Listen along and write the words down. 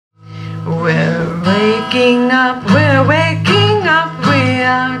waking up, we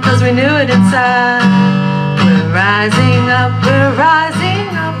are, 'cause we knew it inside. We're rising up,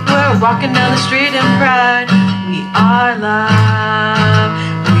 we're walking down the street in pride. We are love,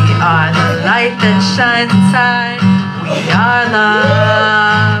 we are the light that shines inside. We are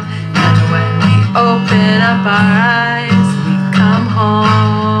love, and when we open up our eyes, we come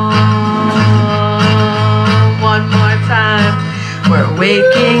home. One more time. We're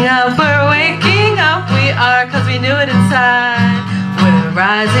waking up, we are, 'cause we knew it inside. We're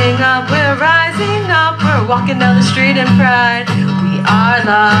rising up, we're walking down the street in pride. We are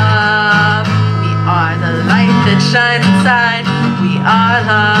love, we are the light that shines inside. We are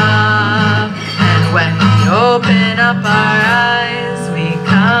love, and when we open up our eyes, we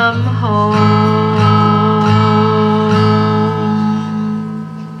come home.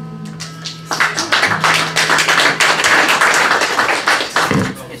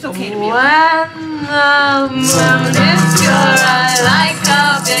 When the moon hits your eye like a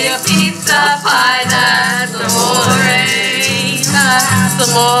big pizza pie, that's amore, that's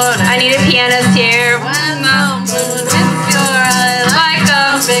amore. I need a pianist here. When the moon hits your eye like a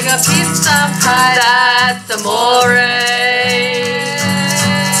big pizza pie, that's amore.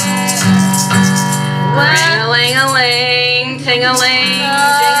 Ring-a-ling-a-ling, ting-a-ling,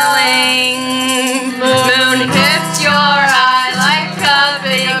 ding-a-ling. Moon hits your eye like a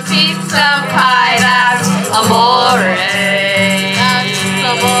big pizza pie, that's amore. That's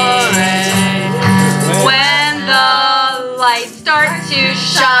amore. When the lights start to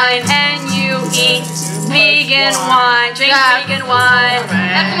shine and you eat vegan wine, drink vegan wine,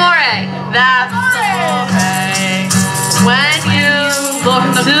 that's amore. That's amore. When you look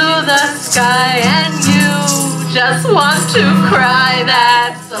to the sky and you just want to cry,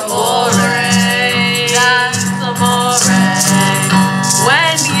 that's amore. That's amore.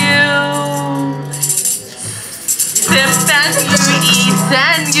 When you sip and you eat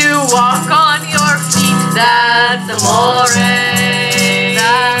and you walk on your feet, that's amore.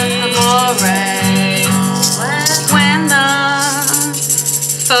 That's amore. When the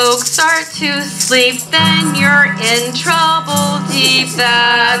folks start to sleep, then you're in trouble deep,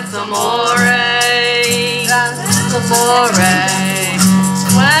 that's amore. That's amore.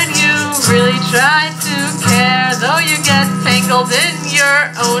 When you really try to care, though you get tangled in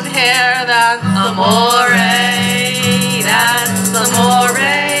your own hair, that's amore. That's amore.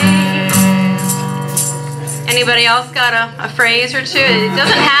 Anybody else got a phrase or two? It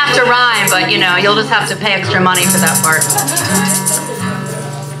doesn't have to rhyme, but you know, you'll just have to pay extra money for that part.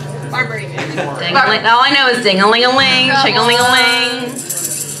 All I know is ding-a-ling-a-ling, ching-a-ling-a-ling,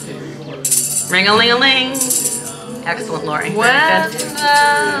 ring-a-ling-a-ling. Excellent, Lori. When Very good.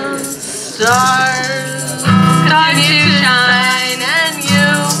 the stars start to shine and you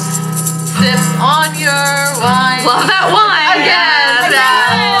sip on your wine. Love that wine. Again,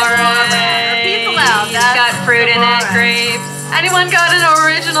 that's amore. Repeat aloud. It's got fruit in it, grapes. Anyone got an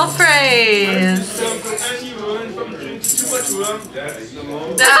original phrase?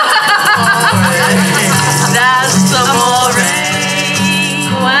 That's amore.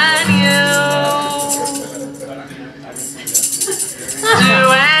 When you do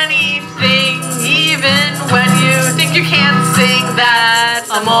anything, even when you think you can't sing, that's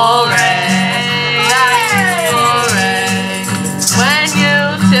amore. That's amore. When you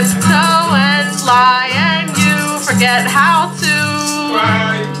tiptoe and lie and you forget how to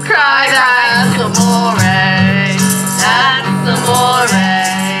cry, that's amore. That's amore.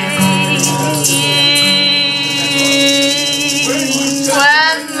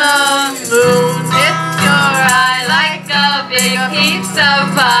 When the moon hits your eye like a big pizza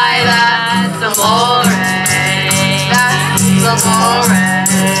pie, that's amore. That's amore.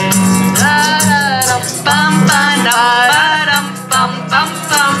 Bum bum bum bum bum bum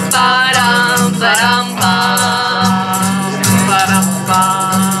bum bum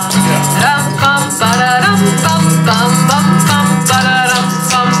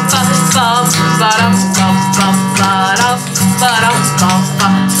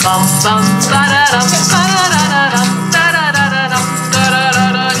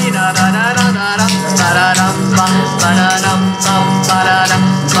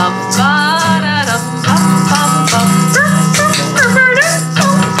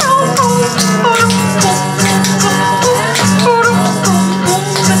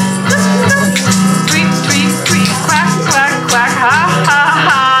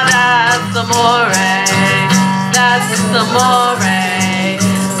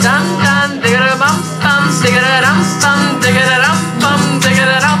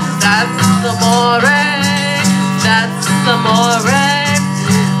amore,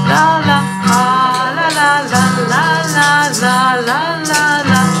 la la la la la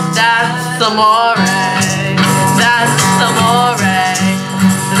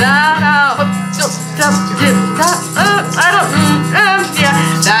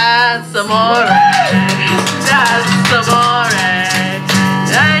amore. That's amore.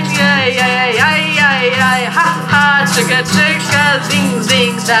 Ha ha, chicka chicka, zing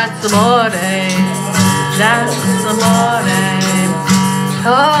zing. That's amore. That's amore.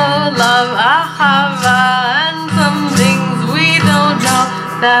 Oh, love, ahava, and some things we don't know.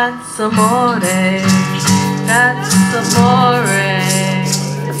 That's amore. That's amore.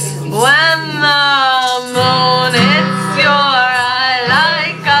 When the moon hits your eye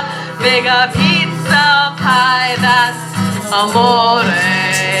like a bigger pizza pie, that's amore.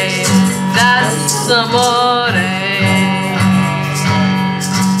 That's amore.